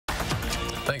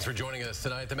Thanks for joining us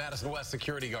tonight. The Madison West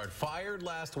security guard fired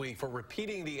last week for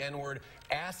repeating the N-word,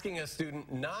 asking a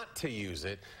student not to use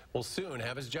it, will soon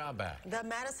have his job back. The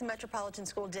Madison Metropolitan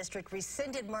School District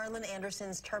rescinded Marlon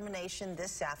Anderson's termination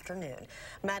this afternoon.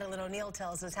 Madeline O'Neill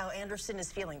tells us how Anderson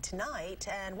is feeling tonight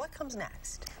and what comes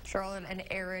next. Charlotte and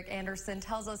Eric Anderson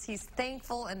tells us he's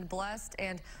thankful and blessed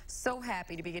and so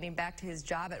happy to be getting back to his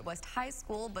job at West High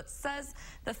School, but says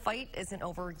the fight isn't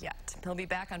over yet. He'll be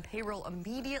back on payroll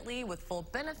immediately with full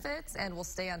benefits and will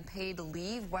stay on paid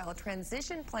leave while a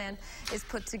transition plan is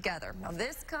put together. Now,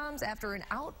 this comes after an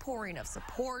outpouring of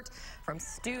support from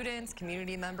students,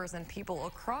 community members, and people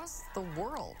across the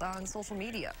world on social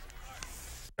media.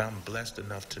 I'm blessed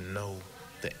enough to know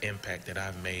the impact that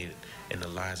I've made in the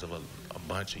lives of a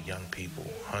bunch of young people,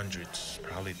 hundreds,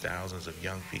 probably thousands of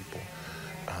young people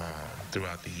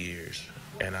throughout the years.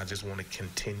 And I just want to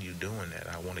continue doing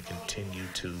that. I want to continue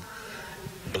to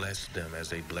bless them as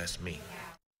they bless me.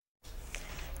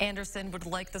 Anderson would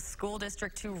like the school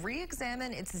district to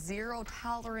re-examine its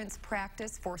zero-tolerance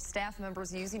practice for staff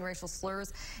members using racial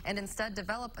slurs and instead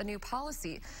develop a new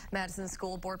policy. Madison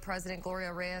School Board President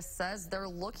Gloria Reyes says they're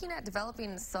looking at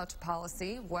developing such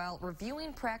policy while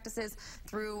reviewing practices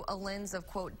through a lens of,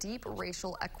 quote, deep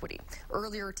racial equity.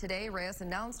 Earlier today, Reyes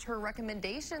announced her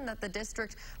recommendation that the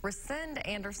district rescind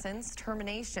Anderson's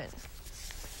termination.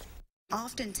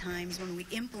 Oftentimes, when we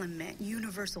implement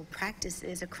universal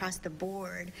practices across the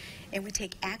board and we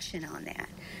take action on that,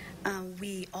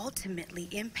 we ultimately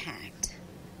impact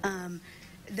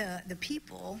the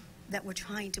people that we're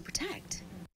trying to protect.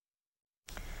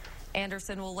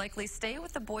 Anderson will likely stay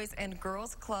with the Boys and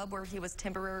Girls Club where he was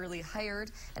temporarily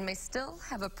hired and may still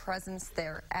have a presence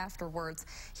there afterwards.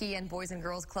 He and Boys and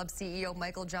Girls Club CEO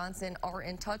Michael Johnson are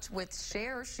in touch with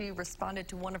Cher. She responded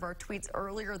to one of our tweets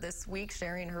earlier this week,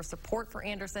 sharing her support for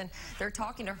Anderson. They're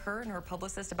talking to her and her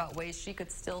publicist about ways she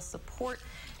could still support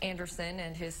Anderson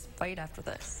and his fight after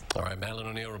this. All right, Madeline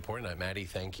O'Neill reporting. Maddie,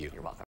 thank you. You're welcome.